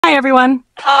Hi everyone!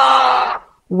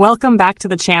 Welcome back to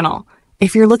the channel.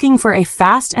 If you're looking for a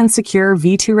fast and secure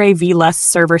V2Ray VLESS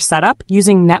server setup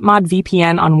using NetMod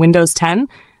VPN on Windows 10,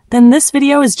 then this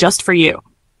video is just for you.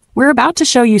 We're about to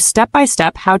show you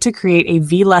step-by-step how to create a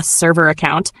VLESS server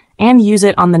account and use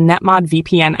it on the NetMod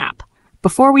VPN app.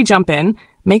 Before we jump in,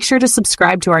 make sure to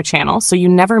subscribe to our channel so you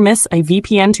never miss a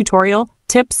VPN tutorial,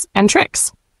 tips, and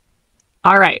tricks.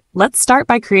 Alright, let's start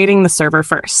by creating the server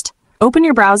first. Open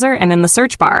your browser and in the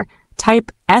search bar,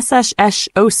 type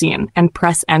SSHOcean and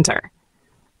press enter.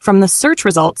 From the search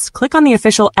results, click on the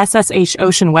official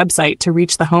SSHOcean website to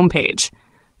reach the home page.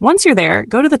 Once you're there,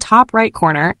 go to the top right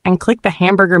corner and click the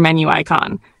hamburger menu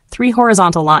icon, 3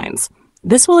 horizontal lines.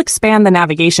 This will expand the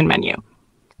navigation menu.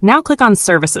 Now click on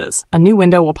Services. A new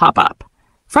window will pop up.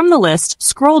 From the list,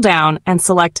 scroll down and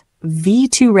select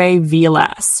V2Ray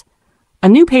VLESS. A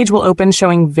new page will open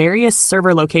showing various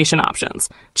server location options.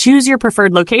 Choose your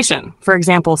preferred location, for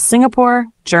example, Singapore,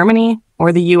 Germany,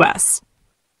 or the US.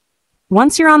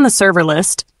 Once you're on the server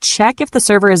list, check if the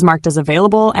server is marked as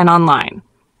available and online.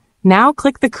 Now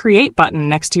click the Create button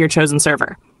next to your chosen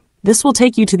server. This will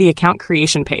take you to the account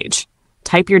creation page.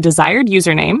 Type your desired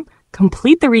username,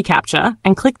 complete the reCAPTCHA,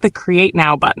 and click the Create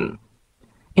Now button.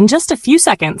 In just a few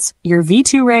seconds, your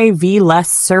V2Ray VLESS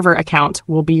server account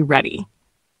will be ready.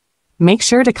 Make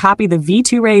sure to copy the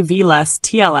V2Ray VLESS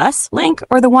TLS link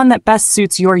or the one that best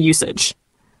suits your usage.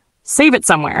 Save it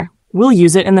somewhere. We'll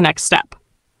use it in the next step.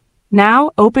 Now,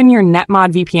 open your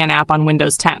NetMod VPN app on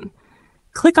Windows 10.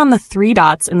 Click on the 3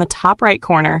 dots in the top right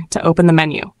corner to open the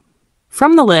menu.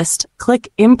 From the list,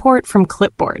 click Import from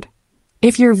Clipboard.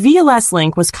 If your VLESS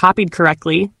link was copied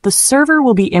correctly, the server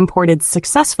will be imported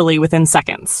successfully within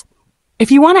seconds. If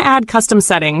you want to add custom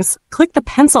settings, click the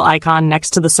pencil icon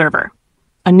next to the server.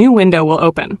 A new window will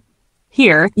open.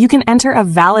 Here, you can enter a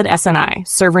valid SNI,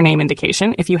 server name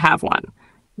indication, if you have one.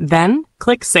 Then,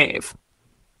 click Save.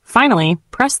 Finally,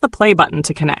 press the play button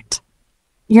to connect.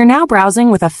 You're now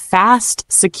browsing with a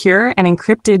fast, secure, and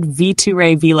encrypted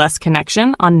V2Ray VLESS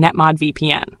connection on NetMod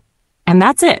VPN. And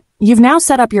that's it. You've now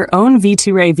set up your own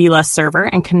V2Ray VLESS server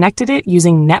and connected it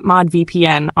using NetMod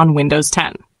VPN on Windows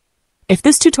 10. If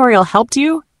this tutorial helped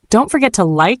you, don't forget to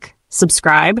like,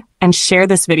 subscribe, and share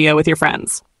this video with your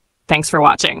friends. Thanks for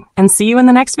watching, and see you in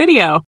the next video!